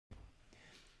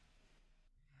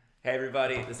Hey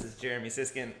everybody, this is Jeremy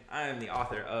Siskin. I am the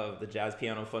author of the Jazz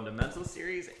Piano Fundamentals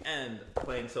series and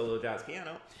playing solo jazz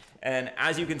piano. And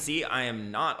as you can see, I am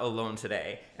not alone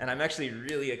today, and I'm actually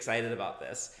really excited about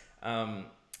this. I'm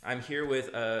here with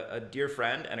a dear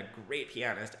friend and a great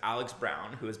pianist, Alex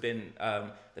Brown, who has been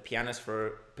the pianist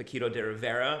for Paquito de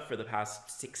Rivera for the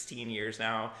past 16 years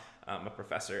now. A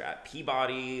professor at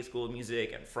Peabody School of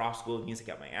Music and Frost School of Music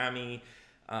at Miami,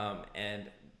 and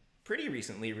pretty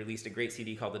recently released a great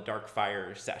CD called The Dark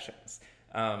Fire Sessions.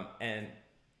 And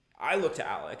I look to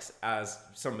Alex as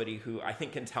somebody who I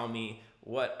think can tell me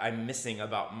what I'm missing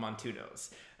about montunos,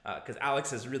 because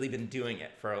Alex has really been doing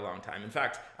it for a long time. In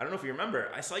fact, I don't know if you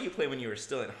remember, I saw you play when you were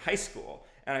still in high school,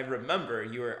 and I remember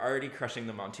you were already crushing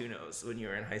the montunos when you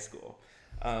were in high school.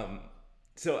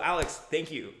 So Alex,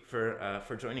 thank you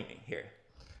for joining me here.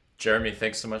 Jeremy,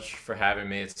 thanks so much for having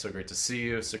me. It's so great to see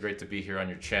you. So great to be here on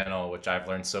your channel, which I've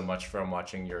learned so much from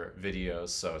watching your videos.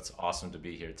 So it's awesome to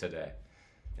be here today.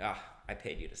 I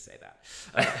paid you to say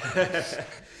that.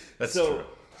 That's so, true.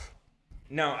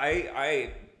 Now,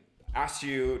 I asked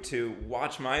you to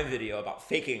watch my video about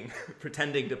faking,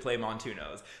 pretending to play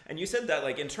montunos. And you said that,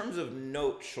 like, in terms of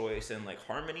note choice and, like,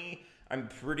 harmony, I'm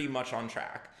pretty much on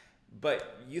track.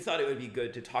 But you thought it would be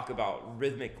good to talk about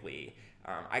rhythmically.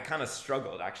 I kind of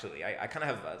struggled, actually. I kind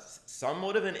of have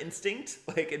somewhat of an instinct,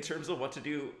 like in terms of what to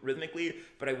do rhythmically,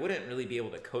 but I wouldn't really be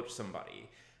able to coach somebody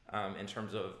in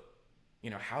terms of,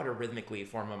 how to rhythmically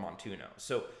form a montuno.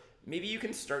 So maybe you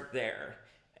can start there.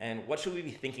 And what should we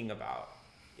be thinking about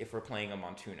if we're playing a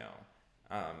montuno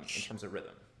in terms of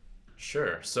rhythm?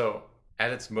 Sure. So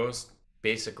at its most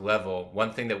basic level,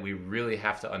 one thing that we really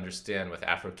have to understand with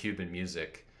Afro-Cuban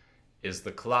music is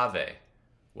the clave,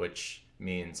 which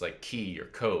means like key or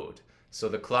code. So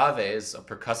the clave is a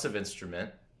percussive instrument,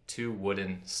 two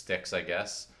wooden sticks, I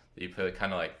guess, that you play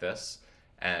kind of like this.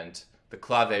 And the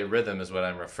clave rhythm is what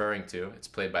I'm referring to. It's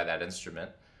played by that instrument.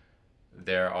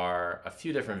 There are a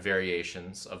few different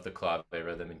variations of the clave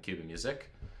rhythm in Cuban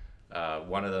music.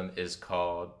 One of them is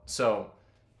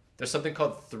there's something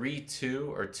called 3-2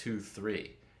 or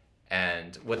 2-3.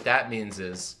 And what that means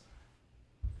is,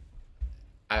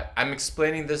 I'm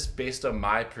explaining this based on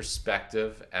my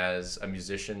perspective as a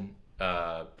musician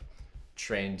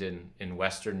trained in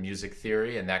Western music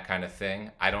theory and that kind of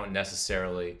thing. I don't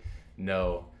necessarily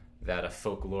know that a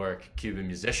folkloric Cuban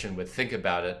musician would think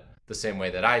about it the same way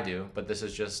that I do, but this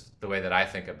is just the way that I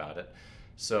think about it.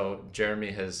 So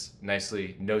Jeremy has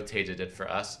nicely notated it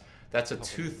for us. That's a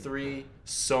 2-3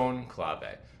 son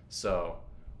clave. So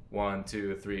 1,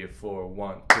 2, 3, 4,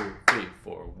 1, 2, 3,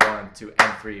 4, 1, 2,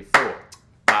 and 3, 4.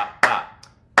 Ba, ba,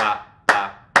 ba,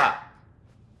 ba, ba.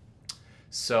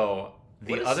 So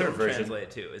the What does other son version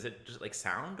translate to? Is it just like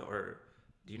sound, or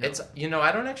do you know? it's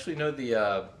I don't actually know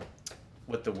the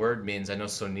what the word means. I know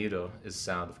sonido is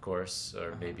sound, of course,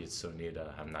 or maybe it's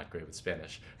sonida. I'm not great with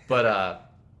Spanish, but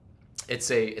it's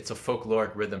a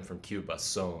folkloric rhythm from Cuba,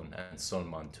 son and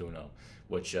son montuno,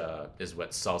 which is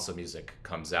what salsa music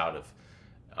comes out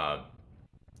of.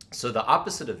 So the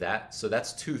opposite of that, so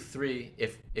that's 2-3.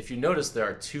 If you notice, there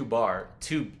are two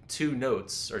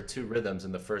notes or two rhythms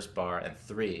in the first bar and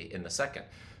 3 in the second.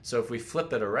 So if we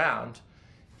flip it around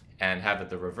and have it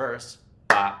the reverse,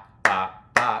 ba ba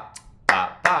ba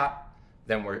ba ba,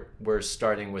 then we're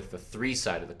starting with the 3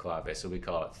 side of the clave. So we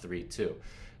call it 3-2.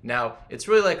 Now it's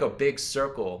really like a big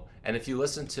circle, and if you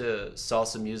listen to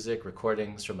salsa music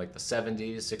recordings from like the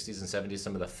 70s, 60s, and 70s,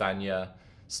 some of the Fania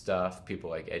stuff, people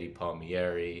like Eddie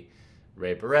Palmieri,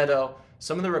 Ray Barretto,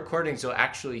 some of the recordings you'll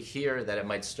actually hear that it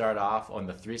might start off on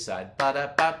the 3 side, ba da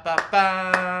ba ba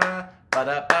ba, ba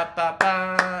da ba ba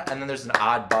ba, and then there's an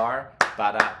odd bar,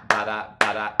 ba da ba da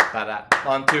ba da ba da,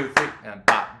 1, 2, 3, and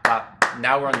ba ba.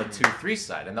 Now we're on the 2-3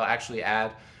 side, and they'll actually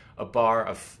add a bar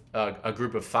of a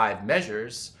group of 5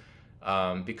 measures,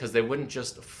 because they wouldn't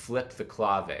just flip the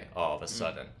clave all of a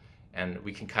sudden. And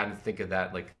we can kind of think of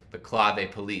that like the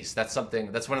clave police. That's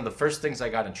one of the first things I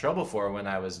got in trouble for when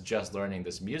I was just learning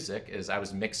this music, is I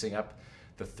was mixing up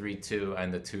the 3-2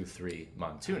 and the 2-3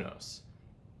 montunos.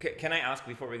 Can I ask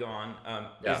before we go on,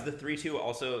 Yeah. is the 3-2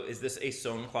 also, is this a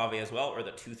son clave as well, or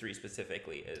the 2-3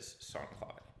 specifically is son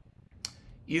clave?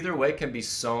 Either way can be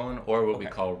son or what we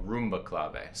Okay. call rumba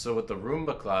clave. So with the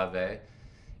rumba clave,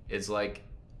 is like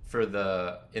for in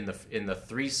the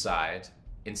 3 side,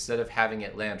 instead of having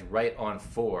it land right on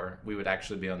 4, we would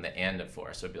actually be on the and of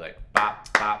 4. So it'd be like ba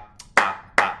ba ba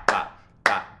ba ba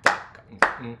ba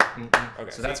ba. Okay,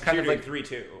 So that's kind of like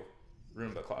 3-2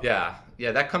 rumba clave.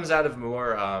 yeah. That comes out of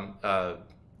more.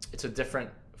 It's a different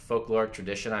folkloric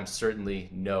tradition. I'm certainly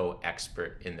no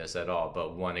expert in this at all,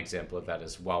 but one example of that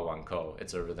is wawanko.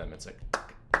 It's a rhythm. It's like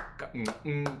Did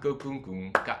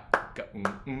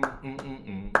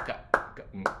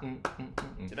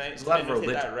I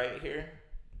notate that right here?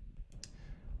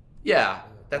 Yeah,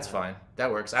 that's fine.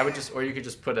 That works. I would just, or you could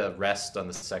just put a rest on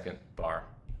the second bar.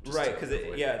 Right, because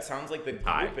it sounds like the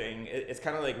grouping. It's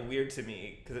kind of like weird to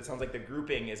me because it sounds like the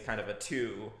grouping is kind of a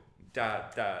 2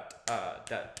 dot dot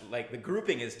dot. Like the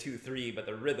grouping is 2-3, but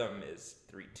the rhythm is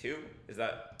 3-2. Does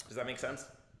that make sense?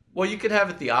 Well, you could have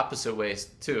it the opposite way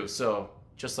too. So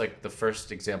just like the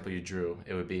first example you drew,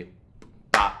 it would be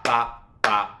ba ba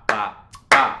ba ba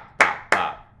ba ba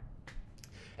ba.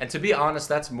 And to be honest,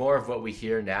 that's more of what we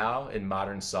hear now in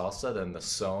modern salsa than the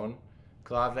son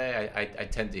clave. I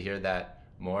tend to hear that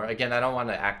more. Again, I don't want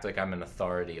to act like I'm an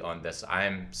authority on this.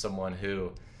 I'm someone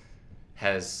who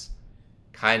has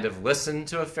kind of listened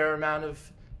to a fair amount of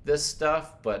this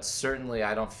stuff, but certainly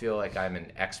I don't feel like I'm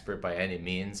an expert by any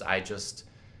means. I just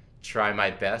try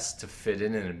my best to fit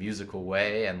in a musical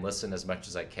way and listen as much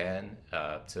as I can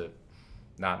to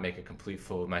not make a complete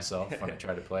fool of myself when I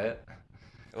try to play it.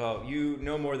 Well, you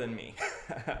know more than me.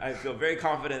 I feel very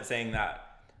confident saying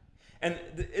that. And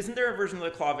isn't there a version of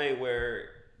the clave where,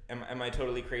 am I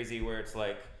totally crazy, where it's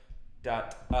like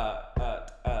dot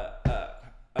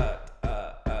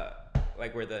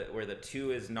like where the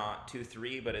 2 is not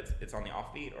 2-3, but it's on the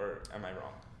offbeat, or am I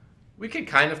wrong? We could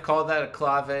kind of call that a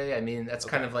clave. I mean, that's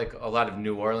kind of like a lot of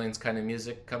New Orleans kind of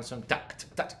music comes from,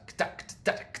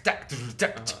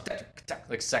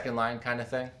 like second line kind of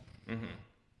thing. Mm-hmm.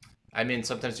 I mean,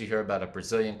 sometimes you hear about a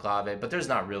Brazilian clave, but there's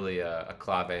not really a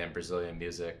clave in Brazilian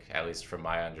music, at least from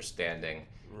my understanding.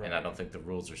 Right. And I don't think the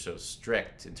rules are so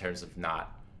strict in terms of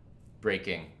not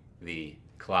breaking the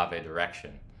clave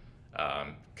direction.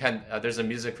 There's a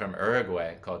music from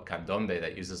Uruguay called candombe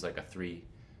that uses like a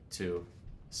 3-2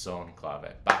 son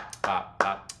clave. Ba, ba,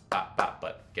 ba, ba, ba,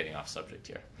 but getting off subject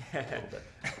here a little bit.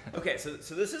 Okay, so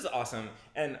this is awesome,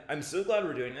 and I'm so glad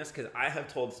we're doing this because I have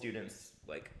told students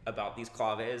like about these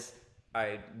claves.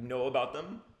 I know about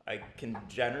them. I can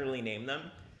generally name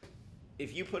them.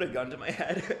 If you put a gun to my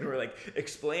head and we're like,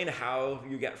 explain how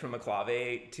you get from a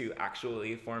clave to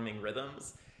actually forming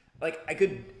rhythms, like I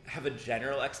could have a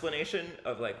general explanation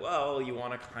of like, well, you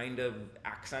want to kind of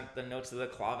accent the notes of the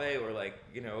clave, or like,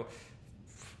 you know,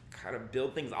 kind of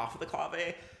build things off of the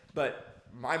clave. But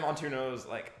my montunos,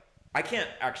 like, I can't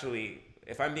actually,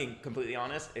 if I'm being completely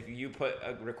honest, if you put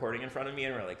a recording in front of me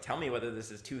and were like, tell me whether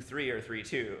this is 2-3 or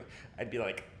 3-2, I'd be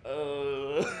like,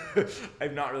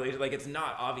 I'm not really, like, it's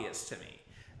not obvious to me.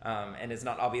 And it's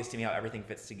not obvious to me how everything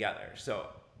fits together. So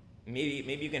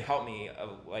maybe you can help me,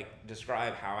 like,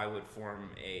 describe how I would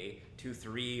form a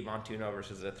 2-3 montuno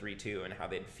versus a 3-2 and how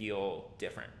they'd feel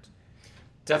different.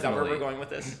 Definitely. Is that where we're going with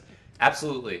this?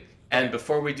 Absolutely. And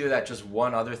before we do that, just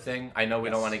one other thing. I know we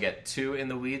don't want to get too in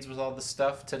the weeds with all this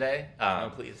stuff today. No,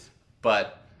 please.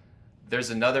 But there's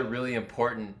another really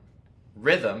important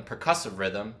rhythm, percussive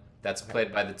rhythm, that's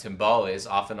played by the timbales,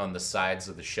 often on the sides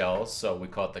of the shells. So we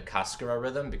call it the cascara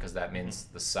rhythm because that means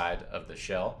the side of the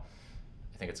shell.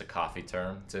 I think it's a coffee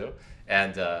term too.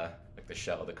 And like the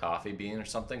shell of the coffee bean or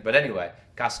something. But anyway,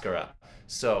 cascara.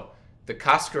 So the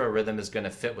cascara rhythm is going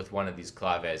to fit with one of these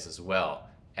claves as well.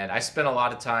 And I spent a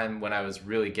lot of time when I was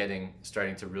really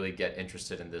starting to really get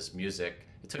interested in this music.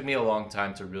 It took me a long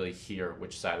time to really hear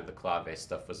which side of the clave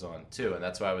stuff was on too. And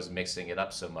that's why I was mixing it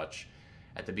up so much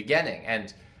at the beginning.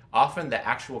 And often the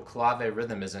actual clave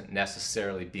rhythm isn't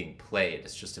necessarily being played.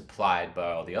 It's just implied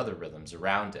by all the other rhythms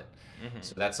around it. Mm-hmm.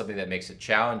 So that's something that makes it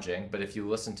challenging. But if you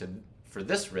listen for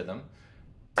this rhythm,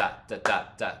 da da da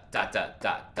da da da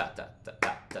da da da da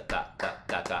da da da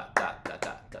da da da da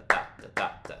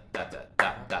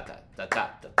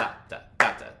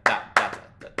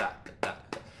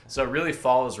so it really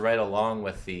follows right along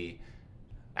with the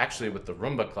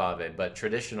rumba clave, but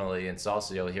traditionally in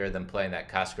salsa you'll hear them playing that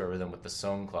cascara rhythm with the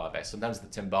son clave. Sometimes the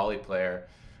timbale player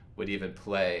would even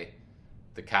play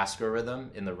the cascara rhythm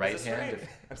in the right hand. Right?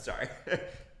 I'm sorry.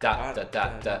 Da da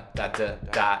da da da da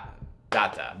da da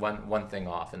da. One thing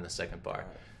off in the second bar.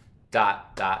 Da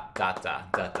da da da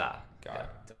da da. Got it.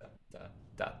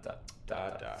 Da da da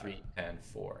da. 3 and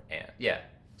 4 and yeah,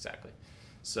 exactly.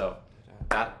 So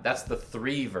that's the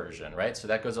 3 version, right? So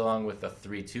that goes along with the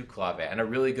 3-2 clave. And a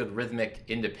really good rhythmic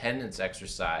independence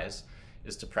exercise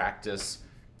is to practice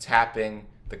tapping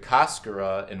the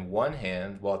cascara in one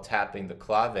hand while tapping the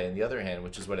clave in the other hand,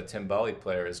 which is what a timbale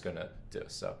player is going to do.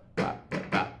 So ba ba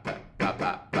ba ba ba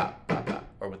ba ba ba ba,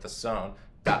 or with the son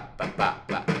ba ba ba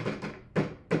ba.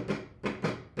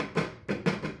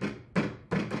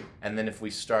 And then if we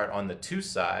start on the 2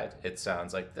 side, it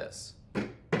sounds like this.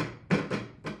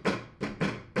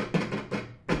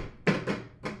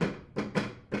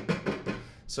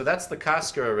 So that's the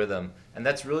cascara rhythm, and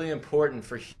that's really important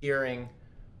for hearing,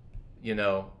 you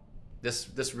know,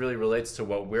 this really relates to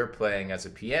what we're playing as a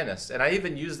pianist. And I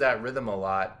even use that rhythm a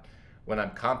lot when I'm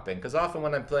comping, because often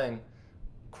when I'm playing,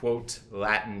 quote,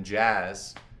 Latin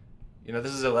jazz, you know,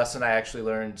 this is a lesson I actually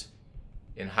learned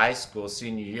in high school,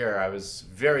 senior year. I was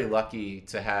very lucky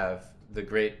to have the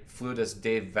great flutist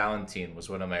Dave Valentine was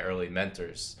one of my early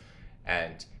mentors.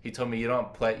 And he told me, you don't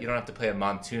have to play a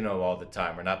montuno all the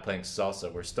time. We're not playing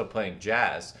salsa. We're still playing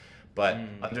jazz. But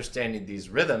understanding these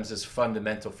rhythms is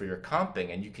fundamental for your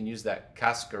comping, and you can use that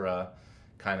cascara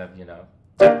kind of, you know.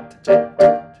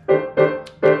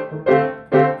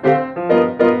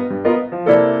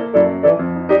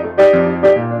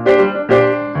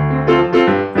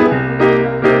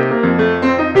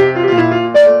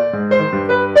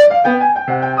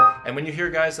 And when you hear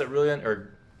guys that really,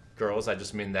 or girls, I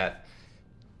just mean that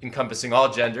encompassing all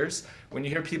genders, when you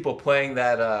hear people playing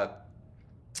that,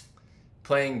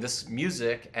 playing this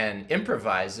music and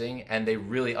improvising, and they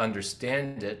really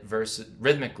understand it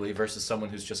rhythmically versus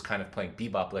someone who's just kind of playing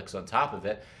bebop licks on top of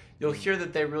it, you'll hear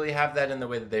that they really have that in the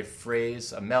way that they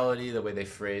phrase a melody, the way they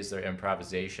phrase their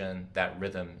improvisation. That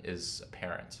rhythm is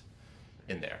apparent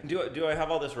in there. Do I have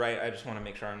all this right? I just want to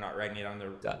make sure I'm not writing it on the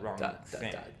wrong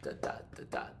thing.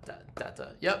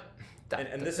 Yep.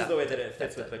 And this is the way that it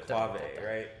fits with the clave,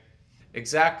 right?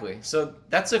 Exactly. So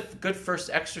that's a good first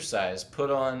exercise. Put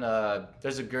on,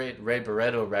 there's a great Ray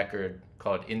Barretto record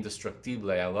called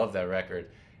Indestructible. I love that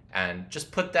record. And just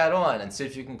put that on and see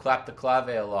if you can clap the clave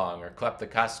along or clap the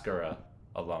cascara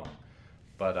along.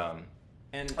 But,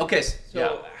 okay.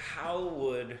 So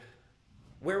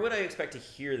where would I expect to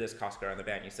hear this cascara in the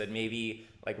band? You said maybe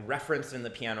like referenced in the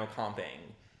piano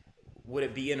comping. Would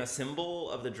it be in a cymbal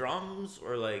of the drums,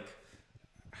 or like...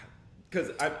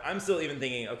 Because I'm still even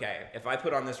thinking, okay, if I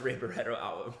put on this Ray Barretto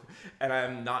album and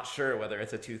I'm not sure whether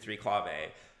it's a 2/3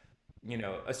 clave, you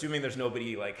know, assuming there's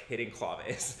nobody like hitting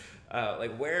claves,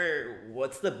 like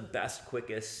what's the best,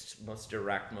 quickest, most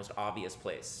direct, most obvious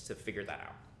place to figure that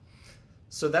out?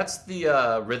 So that's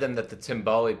the rhythm that the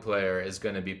timbali player is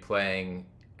going to be playing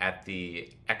at the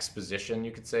exposition,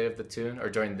 you could say, of the tune, or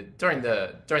during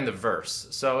the verse.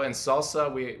 So in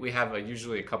salsa, we have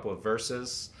usually a couple of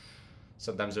verses.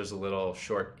 Sometimes there's a little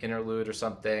short interlude or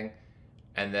something.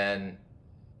 And then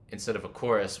instead of a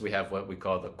chorus, we have what we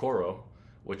call the coro,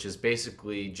 which is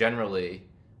basically generally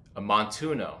a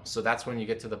montuno. So that's when you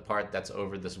get to the part that's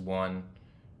over this one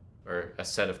or a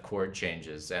set of chord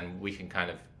changes. And we can kind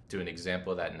of do an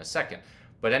example of that in a second.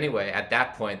 But anyway, at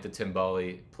that point, the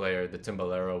timbali player, the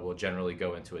timbalero, will generally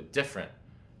go into a different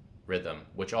rhythm,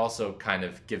 which also kind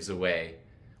of gives away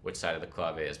which side of the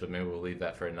clave is. But maybe we'll leave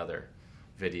that for another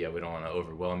video. We don't want to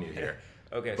overwhelm you here.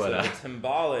 Okay, but, so the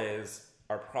timbales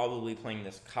are probably playing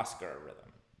this cascara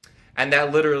rhythm. And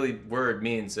that literally word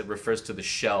means it refers to the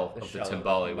shell of the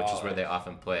timbali, which is where they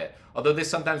often play it. Although they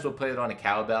sometimes will play it on a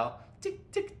cowbell.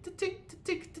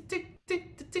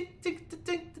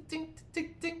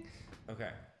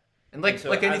 Okay. And like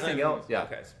anything else, yeah.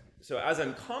 Okay. So as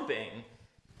I'm comping,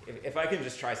 if I can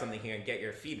just try something here and get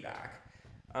your feedback,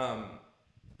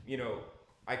 you know,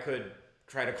 I could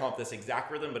try to comp this exact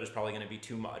rhythm, but it's probably going to be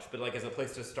too much. But like as a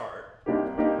place to start.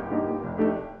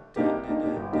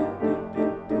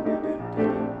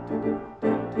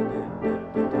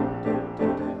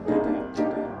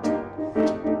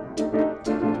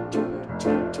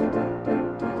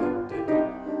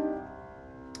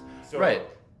 So, right.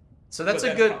 So that's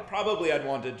a good... Probably I'd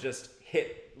want to just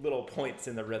hit little points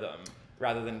in the rhythm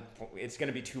rather than... It's going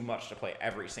to be too much to play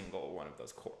every single one of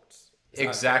those chords.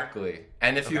 Exactly.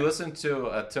 And if you listen to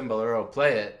a timbalero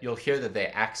play it, you'll hear that they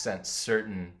accent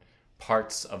certain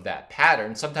parts of that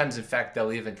pattern. Sometimes, in fact,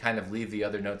 they'll even kind of leave the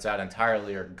other notes out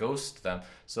entirely or ghost them.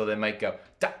 So they might go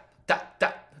da da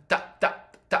da da da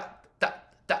da da da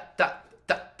da da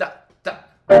da da.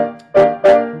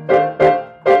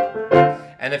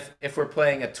 And if we're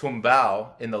playing a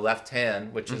tumbao in the left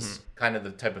hand, which is kind of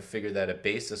the type of figure that a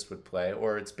bassist would play,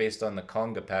 or it's based on the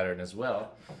conga pattern as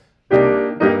well.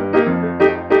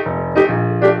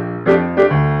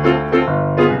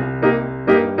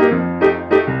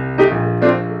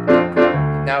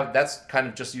 Now that's kind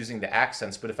of just using the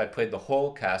accents, but if I played the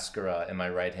whole cascara in my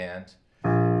right hand,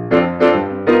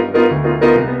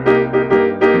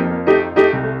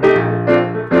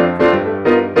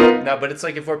 now, but it's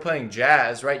like if we're playing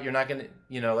jazz, right? You're not gonna,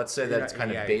 you know, let's say that it's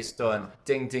kind of based on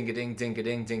ding ding a ding ding a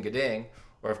ding ding a ding,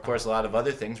 or of course a lot of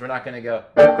other things. We're not gonna go.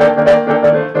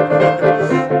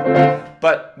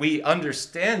 But we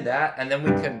understand that, and then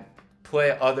we can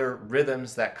play other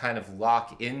rhythms that kind of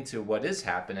lock into what is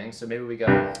happening. So maybe we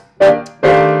go.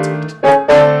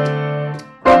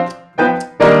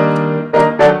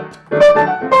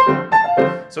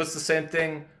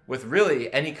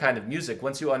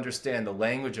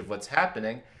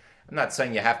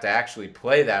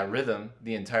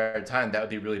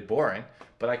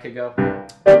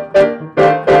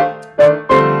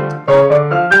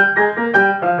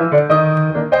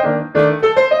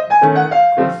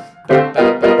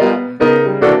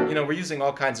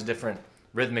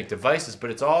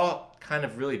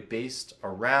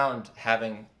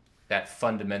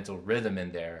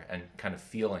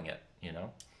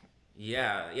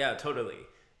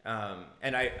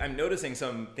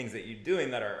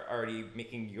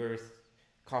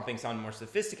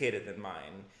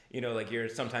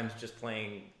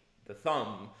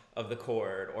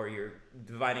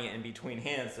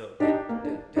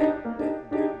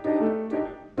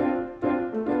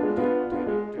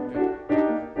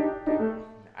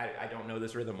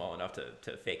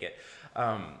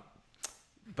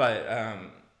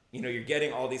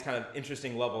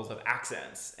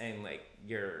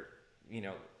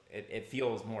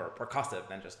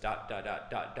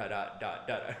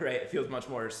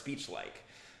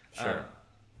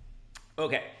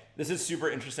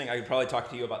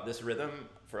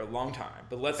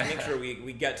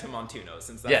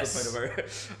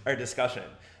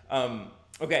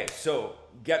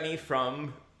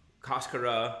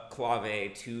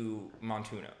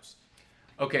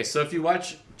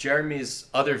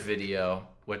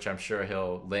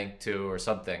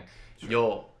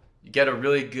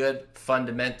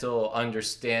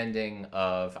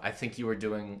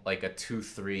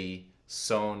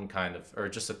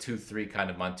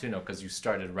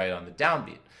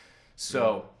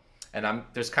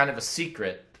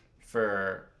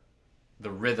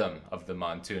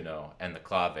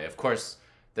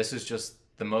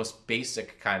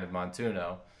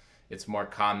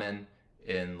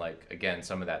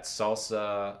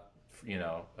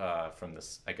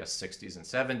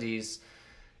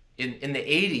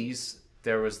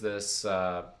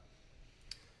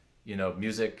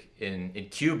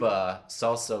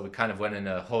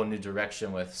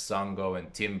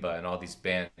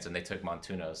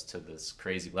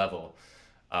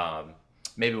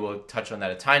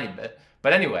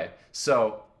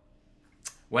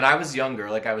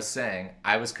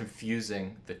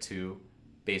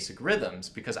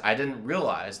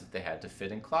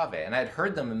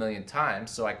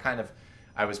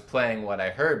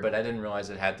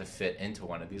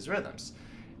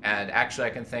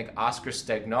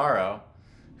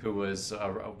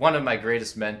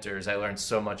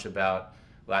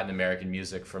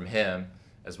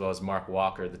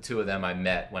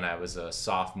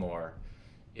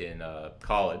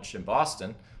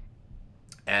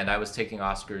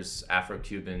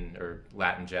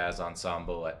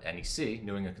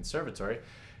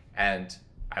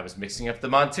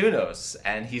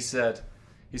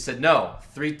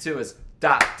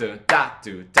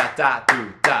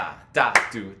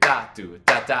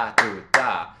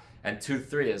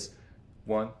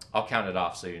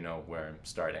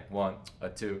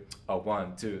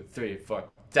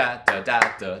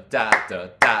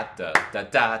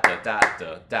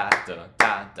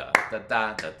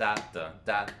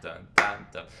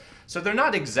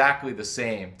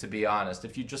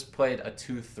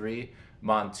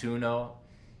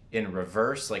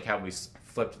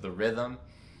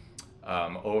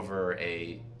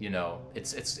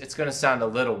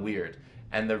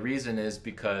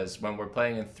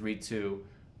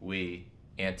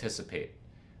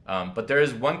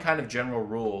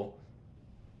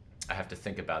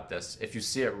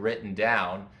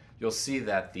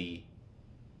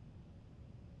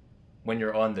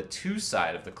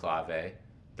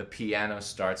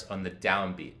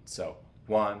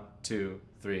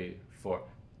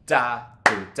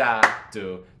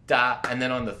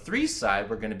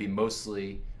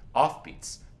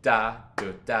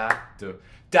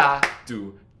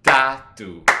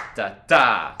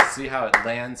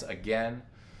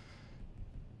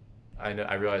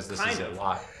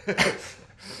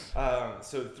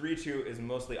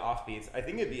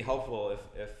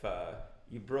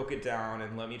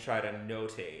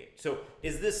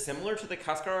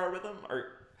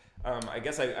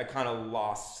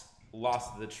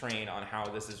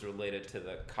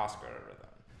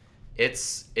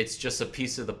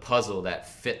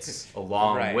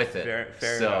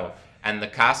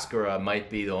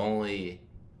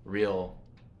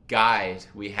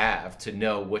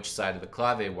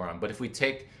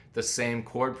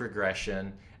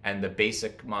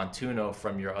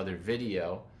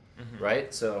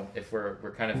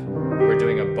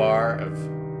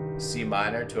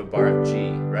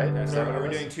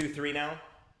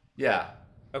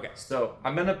 Okay. So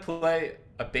I'm gonna play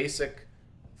a basic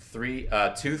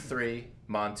 2/3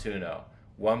 Montuno,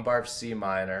 1 bar of C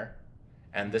minor,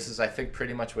 and this is, I think,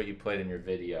 pretty much what you played in your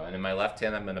video. And in my left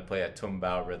hand, I'm gonna play a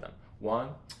tumbao rhythm. 1,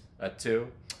 a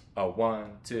 2, a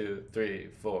 1, 2, 3,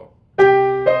 4.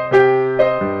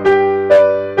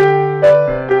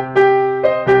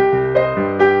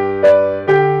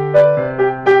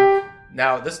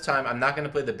 Now this time, I'm not gonna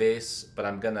play the bass, but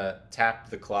I'm gonna tap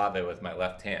the clave with my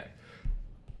left hand,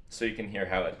 so you can hear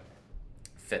how it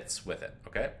fits with it.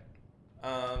 Okay.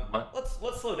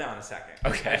 Let's slow down a second.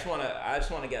 Okay. I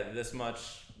just wanna get this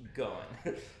much going.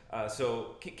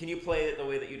 So can you play it the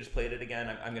way that you just played it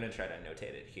again? I'm gonna try to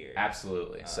notate it here.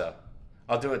 Absolutely. So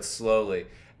I'll do it slowly.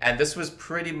 And this was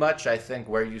pretty much, I think,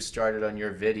 where you started on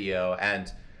your video,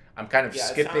 and I'm kind of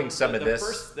skipping some of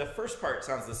this. The first part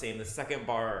sounds the same. The second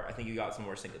bar, I think you got some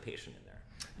more syncopation in there.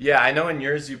 Yeah, I know in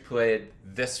yours you played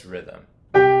this rhythm.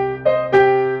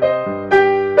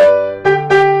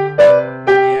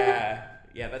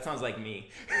 Yeah, that sounds like me.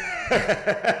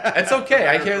 It's okay.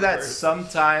 I hear that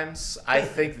sometimes. I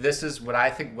think this is what I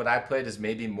played is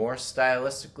maybe more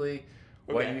stylistically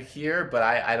what you hear, but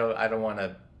I don't want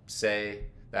to say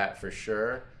that for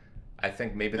sure. I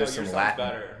think maybe there's some Latin.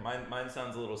 Better. Mine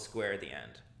sounds a little square at the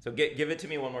end. So give it to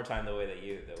me one more time the way that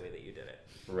you did it.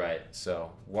 Right.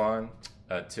 So 1,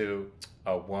 a 2,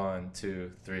 a 1,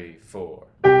 2, 3, 4.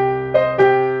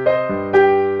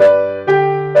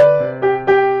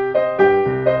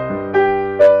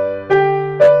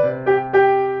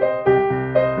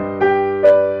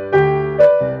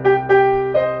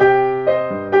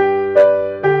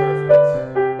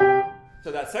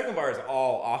 Second bar is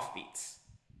all offbeats.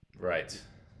 Right.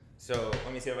 So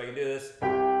let me see if I can do this.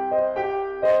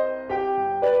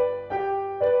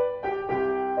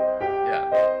 Yeah.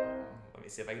 Let me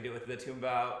see if I can do it with the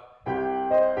tumbao.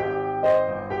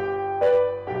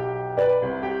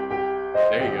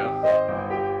 There you go.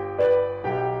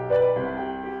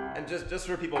 And just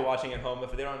for people watching at home,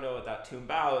 if they don't know what that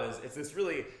tumbao is, it's this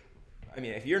really, I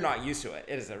mean, if you're not used to it,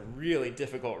 it is a really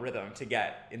difficult rhythm to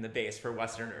get in the bass for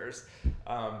Westerners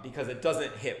because it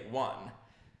doesn't hit one.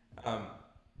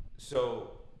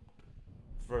 So,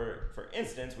 for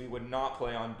instance, we would not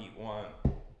play on beat 1.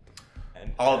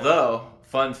 Although,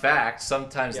 fun fact,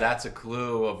 sometimes that's a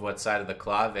clue of what side of the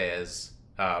clave is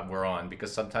we're on,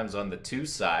 because sometimes on the 2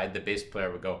 side, the bass player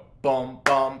would go bum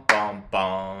bum bum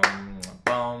bum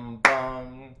bum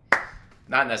bum.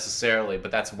 Not necessarily,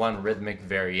 but that's one rhythmic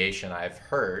variation I've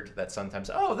heard that sometimes,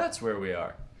 oh, that's where we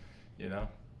are, you know?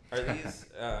 Are these,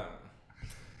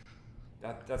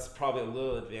 that's probably a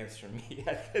little advanced for me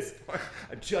at this point.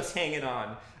 I'm just hanging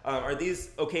on. Are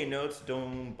these okay notes?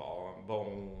 Dom, bom,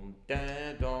 bom,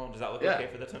 da, dom. Does that look okay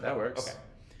for the tempo? That works. Okay.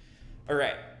 All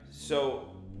right.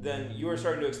 So then you were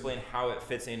starting to explain how it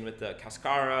fits in with the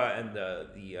cascara and the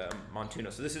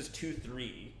montuno. So this is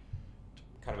 2/3.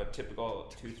 Kind of a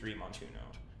typical 2/3 montuno.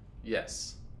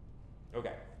 Yes.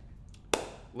 Okay.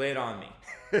 Lay it on me.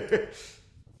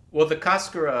 Well, the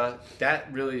cascara,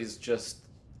 that really is just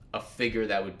a figure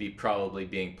that would be probably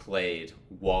being played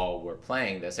while we're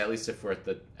playing this, at least if we're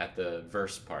at the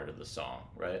verse part of the song,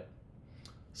 right?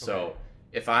 So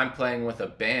if I'm playing with a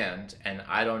band and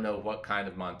I don't know what kind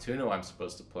of montuno I'm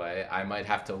supposed to play, I might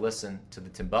have to listen to the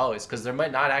timbales, because there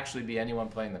might not actually be anyone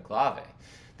playing the clave.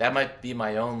 That might be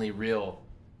my only real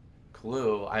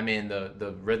clue. I mean,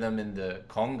 the rhythm in the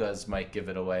congas might give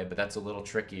it away, but that's a little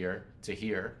trickier to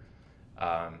hear.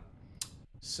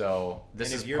 So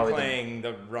this is if you're playing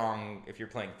if you're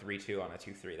playing 3/2 on a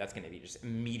 2/3, that's going to be just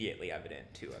immediately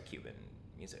evident to a Cuban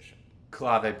musician.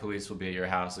 Clave police will be at your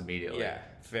house immediately. Yeah,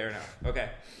 fair enough. Okay.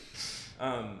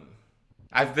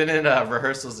 I've been in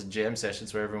rehearsals and jam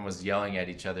sessions where everyone was yelling at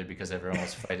each other because everyone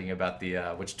was fighting about the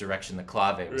which direction the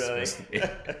clave was supposed to be.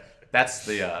 That's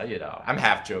the, I'm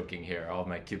half joking here. All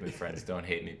my Cuban friends, don't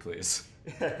hate me, please.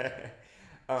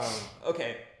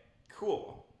 Okay,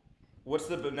 cool. What's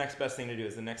the next best thing to do?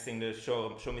 Is the next thing to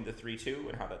show me the 3/2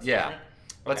 and how that's different?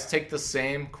 Let's take the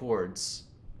same chords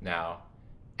now,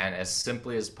 and as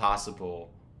simply as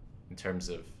possible in terms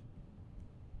of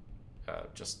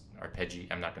just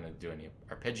I'm not going to do any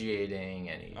arpeggiating,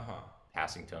 any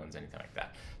passing tones, anything like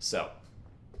that. So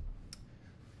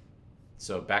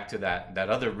back to that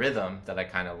other rhythm that I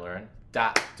kind of learned.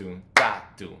 Da, doom, da,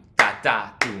 doom, da,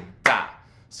 da, doom, da.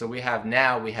 So we have an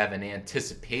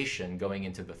anticipation going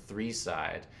into the 3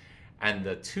 side, and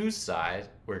the 2 side,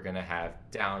 we're going to have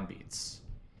downbeats.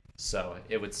 So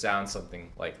it would sound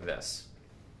something like this.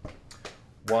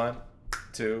 1,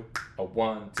 2, a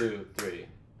 1, 2, 3.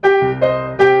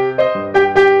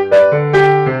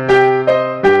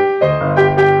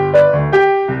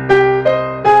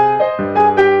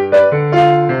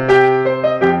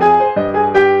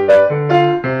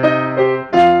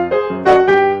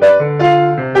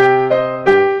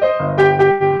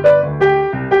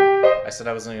 said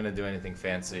I wasn't going to do anything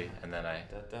fancy, and then I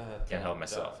can't help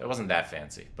myself. It wasn't that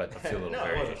fancy, but a few little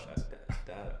variations.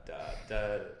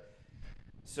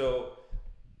 So,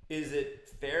 is it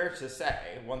fair to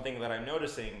say, one thing that I'm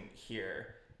noticing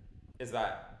here is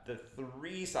that the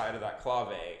 3 side of that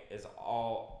clave is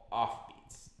all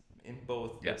offbeats in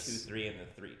both the 2-3 and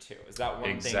the 3-2. Is that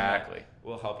one thing that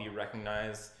will help you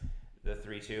recognize the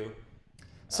 3-2?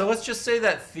 So let's just say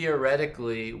that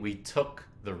theoretically we took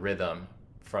the rhythm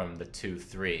from the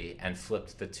 2-3 and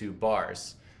flipped the 2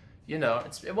 bars. You know,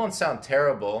 it won't sound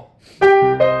terrible.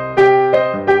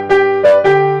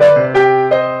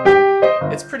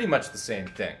 It's pretty much the same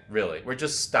thing, really. We're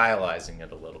just stylizing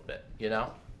it a little bit, you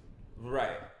know?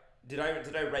 Right. Did I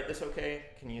write this okay?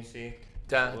 Can you see?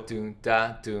 Da doon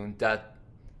da doon da.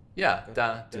 Yeah.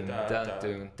 Da doon da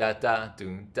doon da da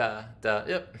doon da da.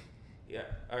 Yep. Yeah.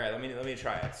 All right. Let me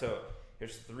try it. So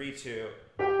here's 3-2.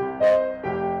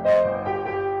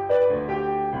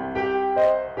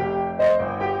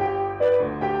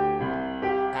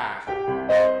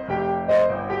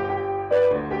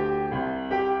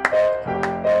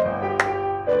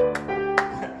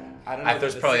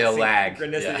 There's probably a lag.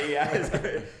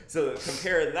 Yeah. So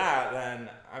compare that, then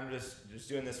I'm just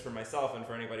doing this for myself and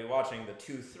for anybody watching. The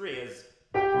 2-3 is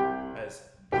as.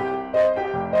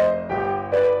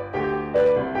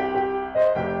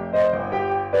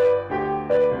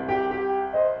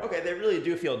 Okay, they really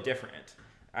do feel different.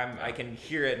 I can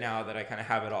hear it now that I kind of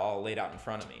have it all laid out in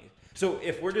front of me. So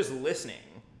if we're just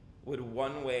listening, would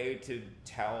one way to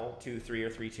tell 2-3 or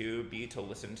 3-2 be to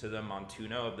listen to the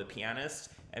montuno of the pianist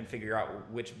and figure out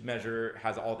which measure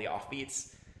has all the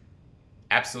offbeats?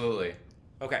 Absolutely.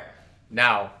 Okay.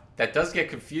 Now, that does get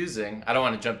confusing. I don't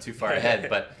want to jump too far ahead,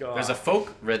 but there's a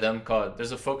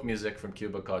folk music from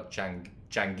Cuba called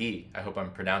changi. I hope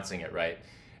I'm pronouncing it right.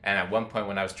 And at one point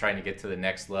when I was trying to get to the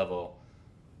next level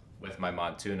with my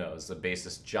montunos, the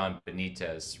bassist John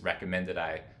Benitez recommended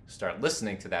I start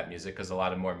listening to that music because a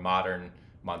lot of more modern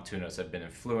montunos have been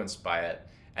influenced by it,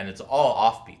 and it's all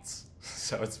offbeats.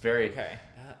 So it's very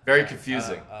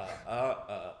confusing.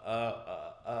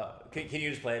 Can you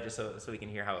just play it just so we can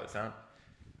hear how it sounds?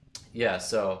 Yeah,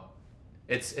 so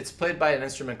it's played by an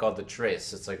instrument called the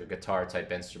trace. It's like a guitar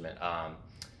type instrument.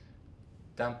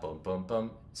 Dum bum bum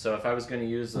bum. So if I was going to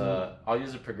use I'll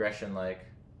use a progression like.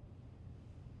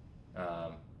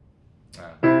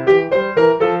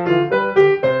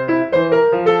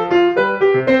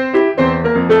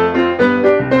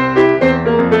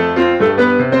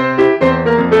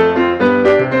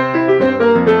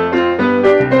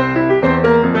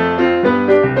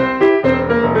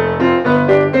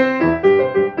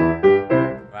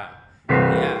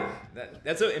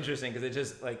 That's so interesting because it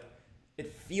just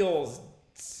it feels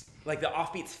like the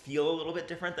offbeats feel a little bit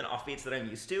different than offbeats that I'm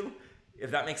used to.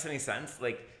 If that makes any sense,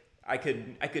 like I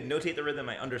could notate the rhythm,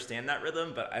 I understand that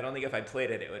rhythm, but I don't think if I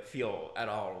played it, it would feel at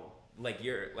all like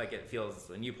it feels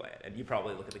when you play it. And you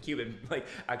probably look at the Cuban,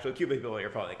 actual Cuban people, you're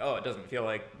probably like, oh, it doesn't feel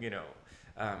like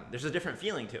there's a different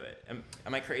feeling to it.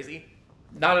 Am I crazy?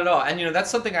 Not at all. And that's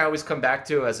something I always come back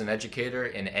to as an educator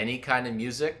in any kind of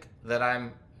music that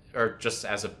or just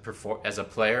as a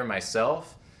player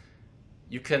myself.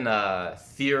 You can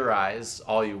theorize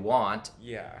all you want.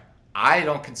 Yeah. I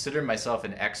don't consider myself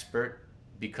an expert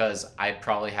because I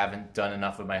probably haven't done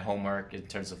enough of my homework in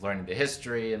terms of learning the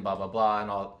history and blah, blah, blah, and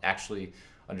all actually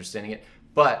understanding it.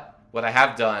 But what I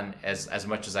have done as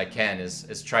much as I can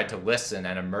is try to listen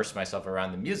and immerse myself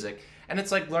around the music. And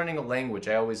it's like learning a language.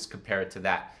 I always compare it to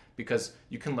that because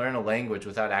you can learn a language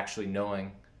without actually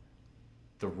knowing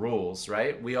the rules,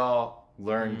 right? We all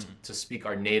learned to speak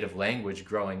our native language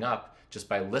growing up just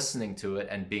by listening to it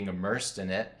and being immersed in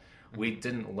it. We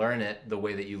didn't learn it the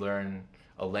way that you learn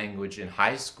a language in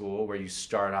high school where you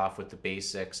start off with the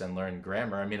basics and learn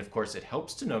grammar. I mean, of course, it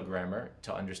helps to know grammar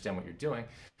to understand what you're doing.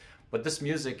 But this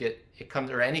music, it comes,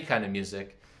 or any kind of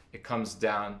music, it comes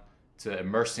down to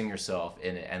immersing yourself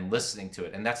in it and listening to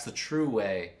it. And that's the true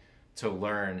way to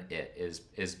learn it is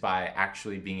by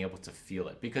actually being able to feel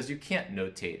it. Because you can't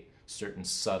notate certain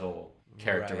subtle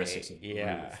characteristics of the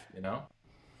groove,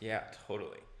 Yeah,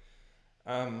 totally.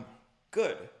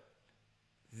 Good.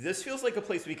 This feels like a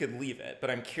place we could leave it, but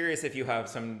I'm curious if you have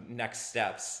some next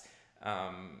steps.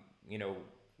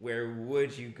 Where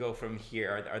would you go from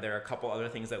here? Are there a couple other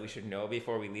things that we should know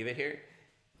before we leave it here?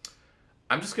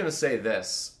 I'm just going to say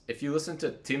this. If you listen to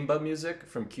timba music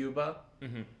from Cuba,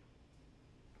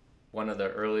 one of the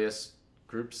earliest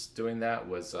groups doing that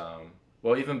was,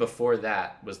 even before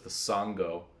that was the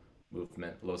Sango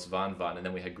movement, Los Van Van, and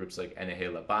then we had groups like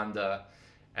NG La Banda,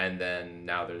 and then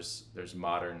now there's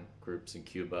modern groups in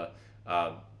Cuba.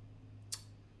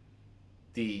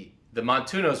 The the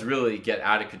montunos really get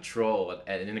out of control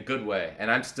and in a good way. And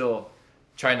I'm still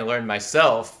trying to learn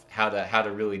myself how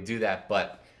to really do that.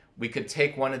 But we could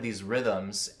take one of these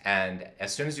rhythms, and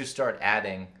as soon as you start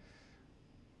adding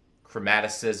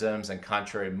chromaticisms and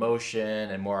contrary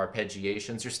motion and more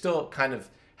arpeggiations, you're still kind of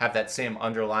have that same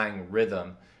underlying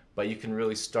rhythm, but you can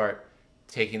really start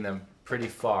taking them pretty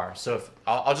far. So if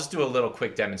I'll just do a little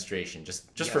quick demonstration,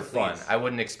 just for fun. Please. I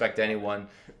wouldn't expect anyone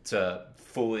to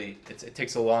fully. It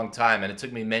takes a long time, and it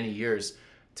took me many years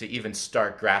to even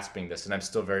start grasping this, and I'm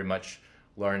still very much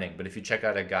learning. But if you check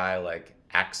out a guy like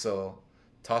Axel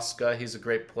Tosca, he's a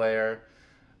great player.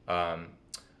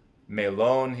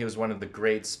 Melon, he was one of the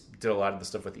greats, did a lot of the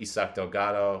stuff with Isaac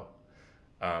Delgado.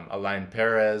 Alain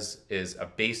Perez is a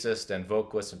bassist and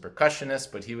vocalist and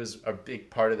percussionist, but he was a big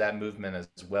part of that movement as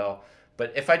well.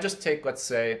 But if I just take, let's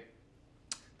say,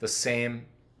 the same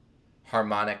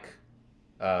harmonic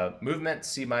movement,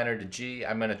 C minor to G,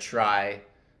 I'm going to try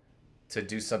to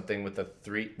do something with the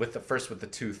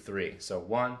 2-3. So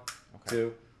 1,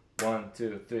 2, 1,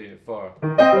 2, 3, 4.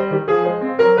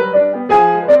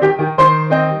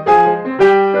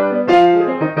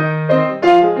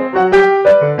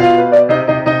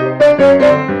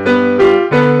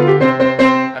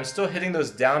 I'm still hitting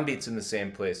those downbeats in the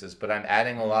same places, but I'm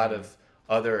adding a lot of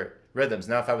other rhythms.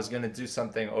 Now, if I was going to do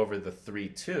something over the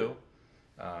 3-2,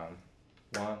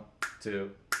 1,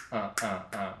 2, I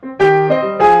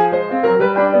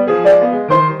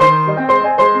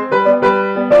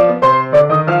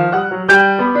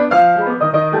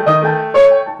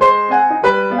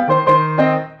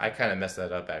kind of messed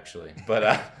that up actually,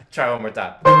 but try one more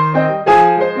time.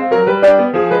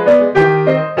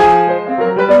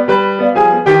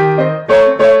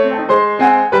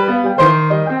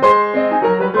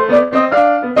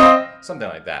 Something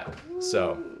like that.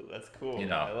 So that's cool. You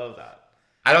know, I love that.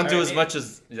 I don't do as much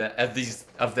as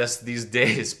these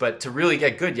days, but to really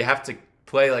get good, you have to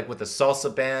play like with a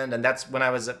salsa band, and that's when I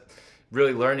was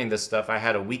really learning this stuff. I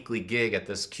had a weekly gig at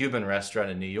this Cuban restaurant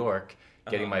in New York,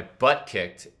 getting my butt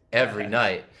kicked every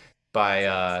night by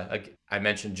I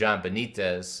mentioned John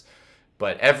Benitez,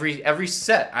 but every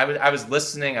set I was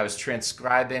listening, I was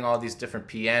transcribing all these different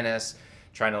pianists,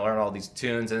 trying to learn all these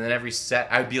tunes, and then every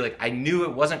set I would be like, I knew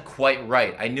it wasn't quite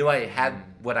right. I knew I had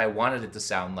what I wanted it to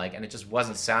sound like, and it just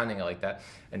wasn't sounding like that.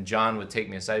 And John would take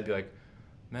me aside and be like,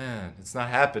 man, it's not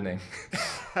happening.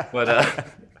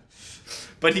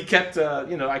 But he kept,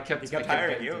 I kept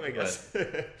hiring you, I guess.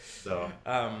 So,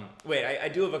 wait, I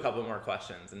do have a couple more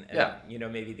questions, and yeah.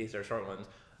 Maybe these are short ones.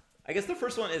 I guess the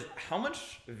first one is, how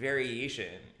much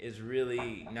variation is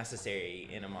really necessary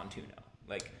in a montuno?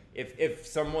 Like, if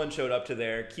someone showed up to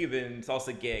their Cuban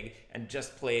salsa gig and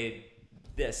just played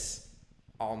this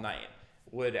all night,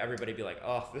 would everybody be like,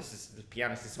 oh, the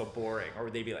pianist is so boring? Or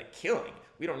would they be like, killing?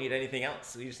 We don't need anything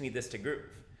else. We just need this to groove.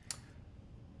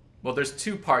 Well, there's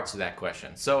two parts to that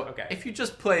question. So if you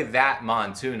just play that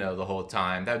montuno the whole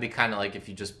time, that would be kind of like if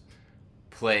you just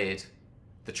played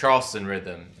the Charleston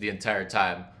rhythm the entire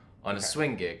time on a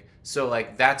swing gig. So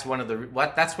like that's one of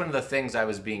the things I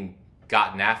was being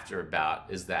gotten after about,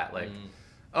 is that like,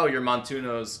 oh, your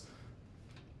montunos,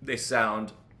 they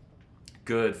sound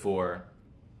good for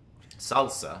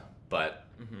salsa, but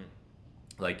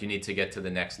like you need to get to the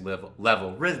next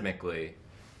level rhythmically.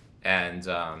 And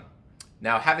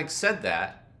now, having said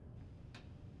that,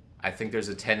 I think there's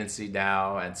a tendency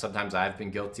now, and sometimes I've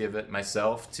been guilty of it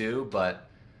myself too, but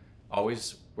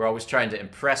we're always trying to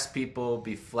impress people,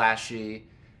 be flashy.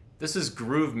 This is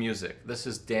groove music. This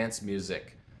is dance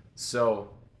music.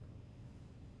 So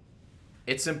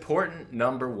it's important,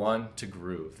 number one, to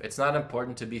groove. It's not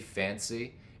important to be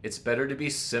fancy. It's better to be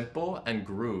simple and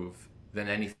groove than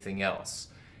anything else.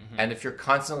 And if you're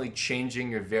constantly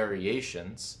changing your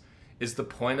variations, is the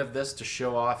point of this to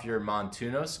show off your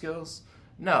montuno skills?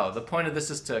 No, the point of this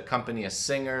is to accompany a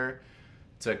singer,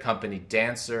 to accompany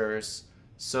dancers.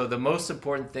 So the most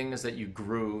important thing is that you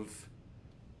groove.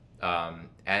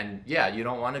 And yeah, you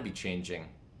don't want to be changing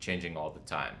all the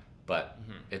time, but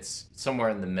it's somewhere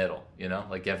in the middle,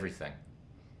 like everything.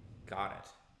 Got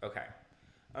it. Okay.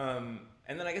 And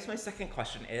then I guess my second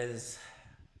question is,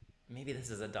 maybe this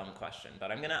is a dumb question,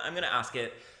 but I'm gonna ask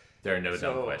it. There are no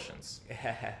dumb questions.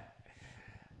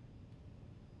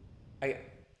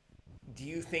 Do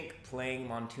you think playing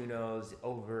montunos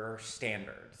over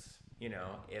standards,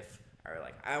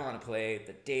 I want to play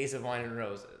the Days of Wine and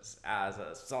Roses as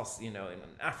a salsa, in an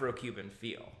Afro-Cuban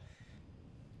feel,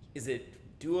 is it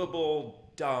doable,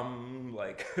 dumb,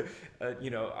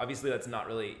 obviously that's not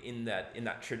really in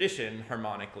that tradition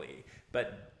harmonically,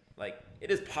 but like it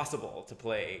is possible to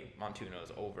play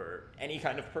montunos over any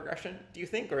kind of progression, do you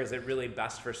think? Or is it really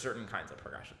best for certain kinds of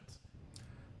progressions?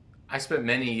 I spent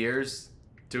many years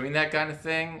doing that kind of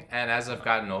thing, and as I've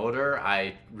gotten older,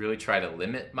 I really try to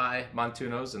limit my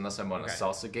montunos unless I'm on a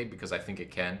salsa gig, because I think it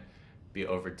can be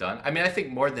overdone. I mean, I think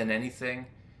more than anything,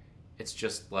 it's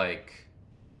just like,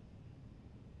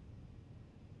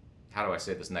 how do I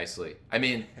say this nicely? I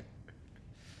mean,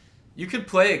 you could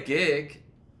play a gig.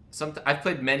 I've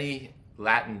played many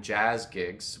Latin jazz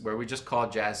gigs where we just call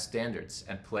jazz standards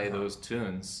and play those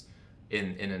tunes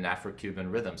in an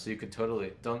Afro-Cuban rhythm. So you could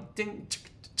totally ding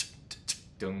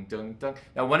dung dung dung.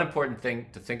 Now, one important thing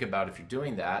to think about if you're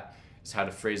doing that is how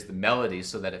to phrase the melody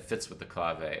so that it fits with the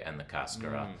clave and the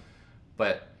cascara.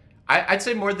 But I'd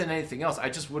say more than anything else, I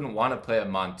just wouldn't want to play a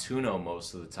montuno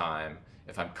most of the time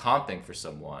if I'm comping for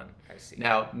someone. I see.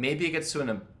 Now, maybe it gets to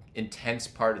an intense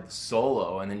part of the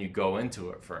solo and then you go into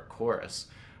it for a chorus.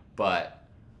 But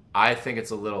I think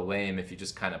it's a little lame if you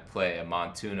just kind of play a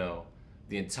montuno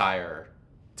the entire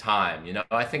time. You know,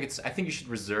 I think you should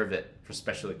reserve it for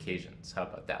special occasions. How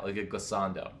about that? Like a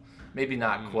glissando. Maybe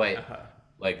not quite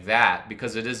like that,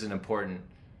 because it is an important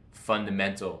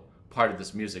fundamental part of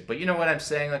this music. But you know what I'm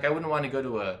saying? Like, I wouldn't want to go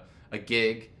to a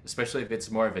gig, especially if it's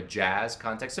more of a jazz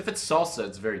context. If it's salsa,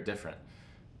 it's very different.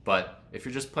 But if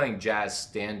you're just playing jazz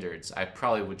standards, I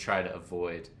probably would try to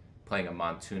avoid playing a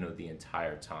montuno the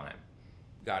entire time.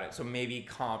 Got it. So maybe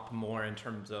comp more in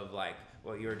terms of like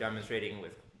what you were demonstrating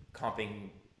with comping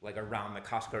like around the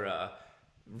cascara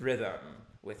rhythm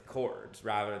with chords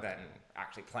rather than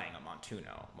actually playing a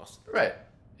montuno most of the time. Right.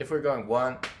 If we're going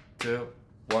 1, 2,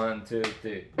 1, 2,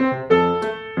 3.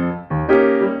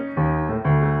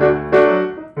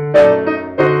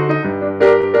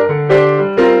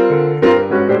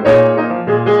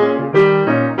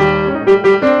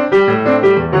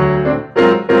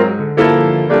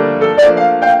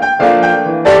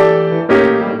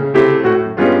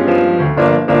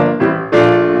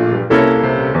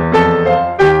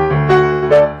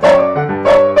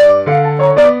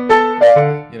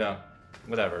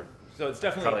 Whatever. So it's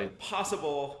definitely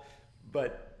possible,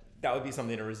 but that would be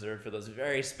something to reserve for those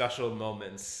very special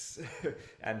moments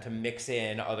and to mix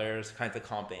in other kinds of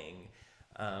comping.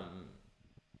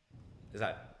 Is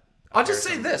that? I'll just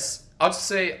say this.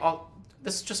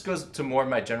 This just goes to more of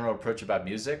my general approach about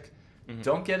music.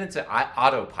 Don't get into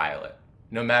autopilot,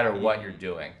 no matter what you're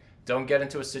doing. Don't get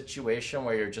into a situation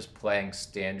where you're just playing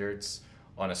standards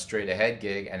on a straight ahead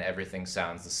gig and everything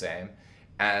sounds the same.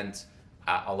 And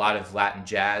a lot of Latin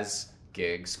jazz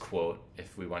gigs, quote,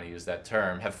 if we want to use that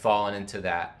term, have fallen into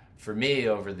that for me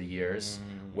over the years,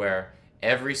 where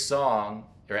every song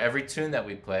or every tune that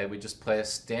we play, we just play a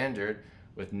standard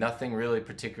with nothing really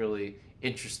particularly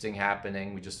interesting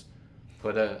happening. We just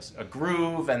put a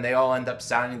groove and they all end up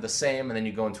sounding the same, and then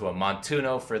you go into a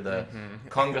montuno for the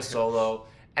conga solo.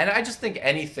 And I just think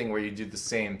anything where you do the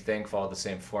same thing, follow the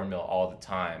same formula all the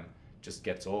time, just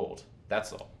gets old.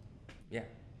 That's all. Yeah.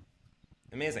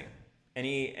 Amazing.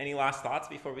 Any last thoughts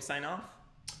before we sign off?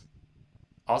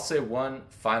 I'll say one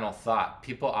final thought.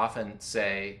 People often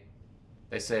say,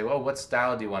 well, what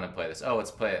style do you want to play this? Oh,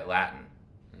 let's play it Latin.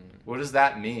 What does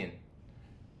that mean?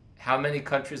 How many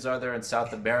countries are there in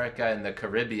South America and the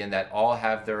Caribbean that all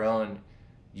have their own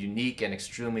unique and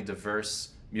extremely diverse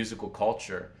musical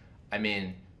culture? I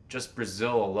mean, just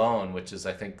Brazil alone, which is,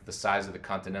 I think, the size of the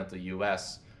continental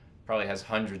U.S., probably has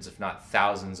hundreds, if not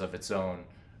thousands, of its own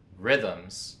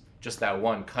rhythms, just that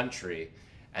one country.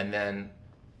 And then,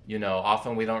 you know,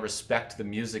 often we don't respect the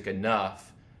music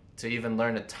enough to even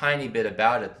learn a tiny bit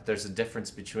about it. There's a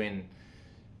difference between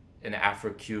an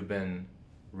Afro-Cuban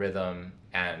rhythm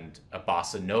and a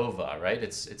bossa nova, right?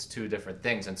 It's two different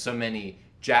things. And so many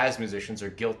jazz musicians are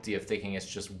guilty of thinking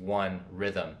it's just one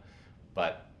rhythm.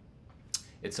 But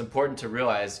it's important to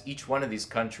realize each one of these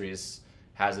countries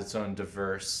has its own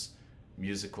diverse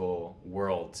musical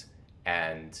world.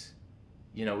 And,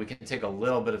 you know, we can take a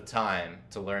little bit of time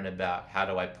to learn about how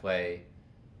do I play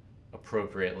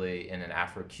appropriately in an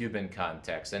Afro-Cuban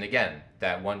context. And again,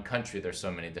 that one country, there's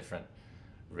so many different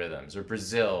rhythms, or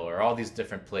Brazil, or all these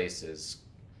different places,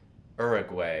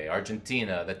 Uruguay,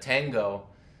 Argentina, the tango.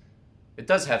 It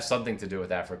does have something to do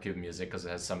with Afro-Cuban music because it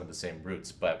has some of the same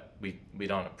roots, but we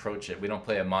don't approach it. We don't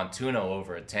play a montuno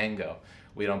over a tango.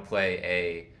 We don't play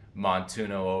a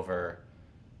montuno over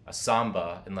a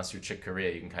samba, unless you're Chick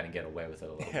Corea. You can kind of get away with it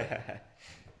a little bit.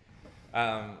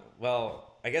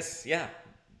 Well, I guess, yeah.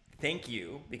 Thank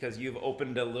you, because you've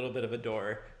opened a little bit of a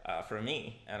door for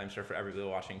me, and I'm sure for everybody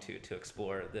watching too, to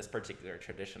explore this particular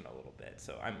tradition a little bit.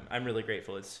 So I'm really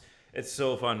grateful. It's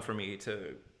so fun for me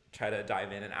to try to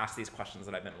dive in and ask these questions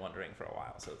that I've been wondering for a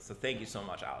while. So thank you so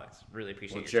much, Alex. Really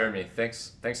appreciate Well, your Jeremy, time.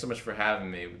 thanks so much for having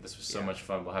me. This was so much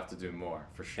fun. We'll have to do more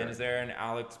for sure. And is there an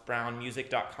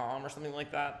alexbrownmusic.com or something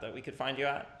like that we could find you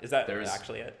at? Is that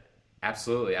actually it?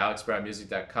 Absolutely,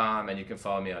 alexbrownmusic.com, and you can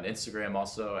follow me on Instagram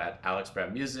also at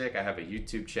alexbrownmusic. I have a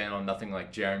YouTube channel, nothing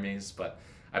like Jeremy's, but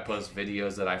I post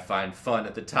videos that I find fun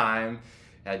at the time,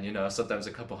 and sometimes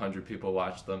a couple hundred people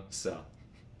watch them, so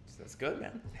That's good,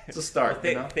 man. It's a start.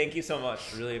 Well, thank you so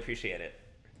much. Really appreciate it.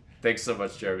 Thanks so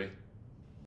much, Jeremy.